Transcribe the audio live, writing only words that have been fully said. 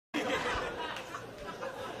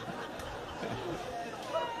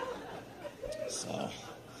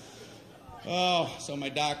Oh, so my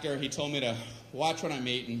doctor, he told me to watch what I'm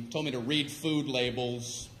eating, told me to read food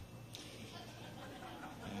labels.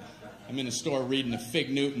 I'm in the store reading the Fig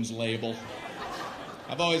Newtons label.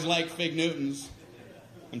 I've always liked Fig Newtons.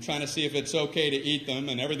 I'm trying to see if it's okay to eat them,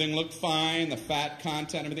 and everything looked fine, the fat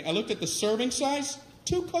content, everything. I looked at the serving size,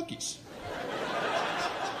 2 cookies.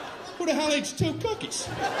 Who the hell eats 2 cookies?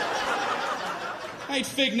 I ate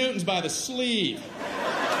Fig Newtons by the sleeve.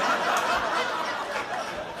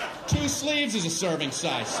 2 sleeves is a serving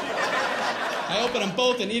size. I open them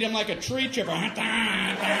both and eat them like a tree chipper.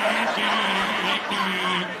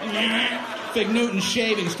 Fig Newton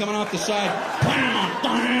shavings coming off the side.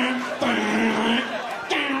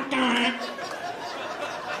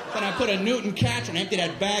 Then I put a Newton catcher and empty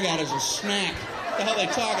that bag out as a snack. What the hell are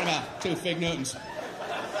they talking about? 2 Fig Newtons.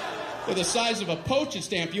 They're the size of a postage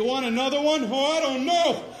stamp. You want another one? Oh, I don't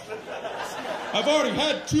know. I've already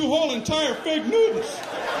had 2 whole entire Fig Newtons.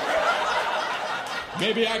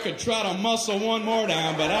 Maybe I could try to muscle one more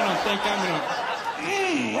down, but I don't think I'm gonna.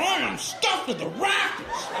 I'm stuffed to the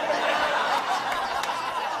rafters.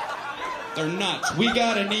 They're nuts. We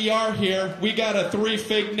got an ER here. We got a 3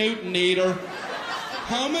 Fig Newton eater.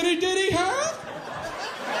 How many did he have?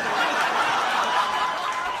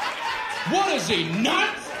 What is he,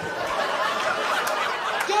 nuts?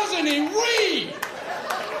 Doesn't he read?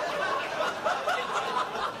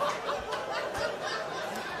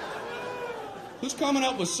 Who's coming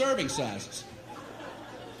up with serving sizes?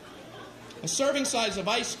 A serving size of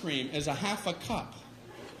ice cream is a half a cup.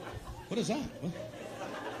 What is that? What?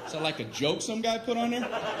 Is that like a joke some guy put on there?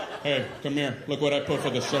 Hey, come here. Look what I put for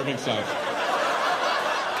the serving size.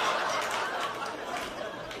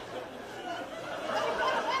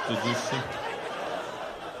 Did you see?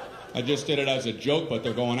 I just did it as a joke, but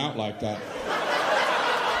they're going out like that.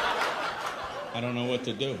 I don't know what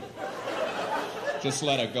to do. Just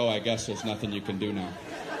let it go. I guess there's nothing you can do now.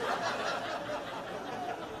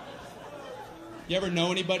 You ever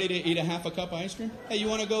know anybody to eat a half a cup of ice cream? Hey, you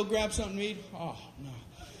want to go grab something to eat? Oh, no.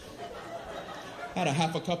 I had a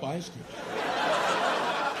half a cup of ice cream.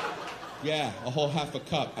 Yeah, a whole half a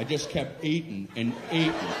cup. I just kept eating and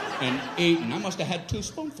eating and eating. I must have had 2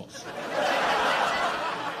 spoonfuls.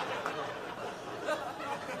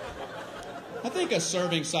 I think a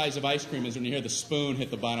serving size of ice cream is when you hear the spoon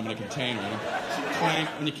hit the bottom of the container. You know? Clank,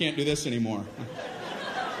 and you can't do this anymore.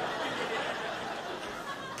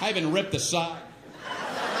 I even ripped the side.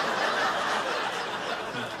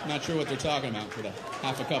 Not sure what they're talking about for the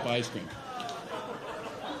half a cup of ice cream.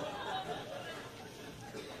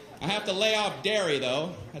 I have to lay off dairy,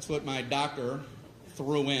 though. That's what my doctor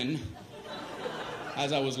threw in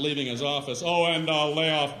as I was leaving his office. Oh, and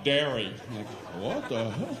lay off dairy. I'm like, what the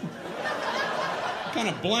hell? What kind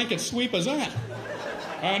of blanket sweep is that?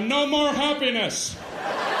 And no more happiness.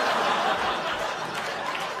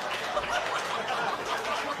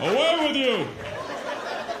 Away with you.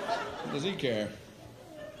 What does he care?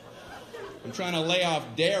 I'm trying to lay off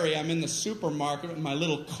dairy. I'm in the supermarket with my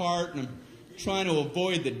little cart, and I'm trying to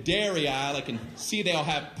avoid the dairy aisle. I can see they all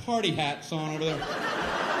have party hats on over there.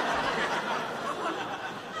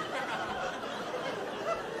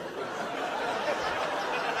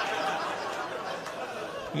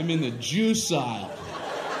 I'm in the juice aisle,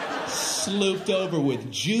 slooped over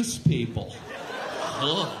with juice people.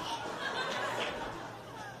 Ugh.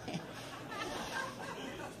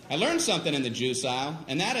 I learned something in the juice aisle,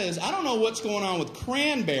 and that is, I don't know what's going on with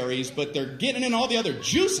cranberries, but they're getting in all the other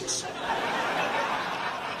juices.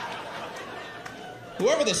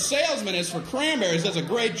 Whoever the salesman is for cranberries does a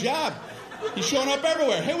great job. He's showing up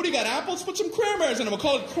everywhere. Hey, what do you got, apples? Put some cranberries in them. We'll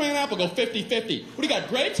call it cran apple. Go 50-50. What do you got,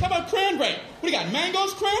 grapes? How about cran grape? What do you got,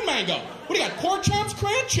 mangoes? Cran mango. What do you got, pork chops?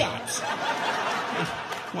 Cran chops.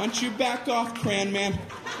 Why don't you back off, cran man?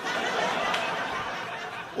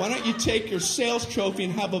 Why don't you take your sales trophy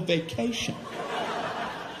and have a vacation?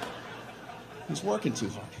 He's working too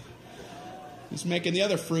hard. He's making the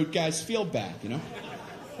other fruit guys feel bad, you know?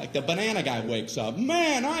 Like the banana guy wakes up.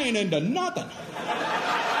 Man, I ain't into nothing.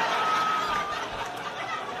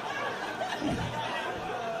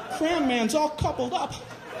 Cram man's all coupled up.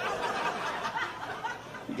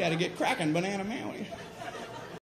 You gotta get cracking, banana man.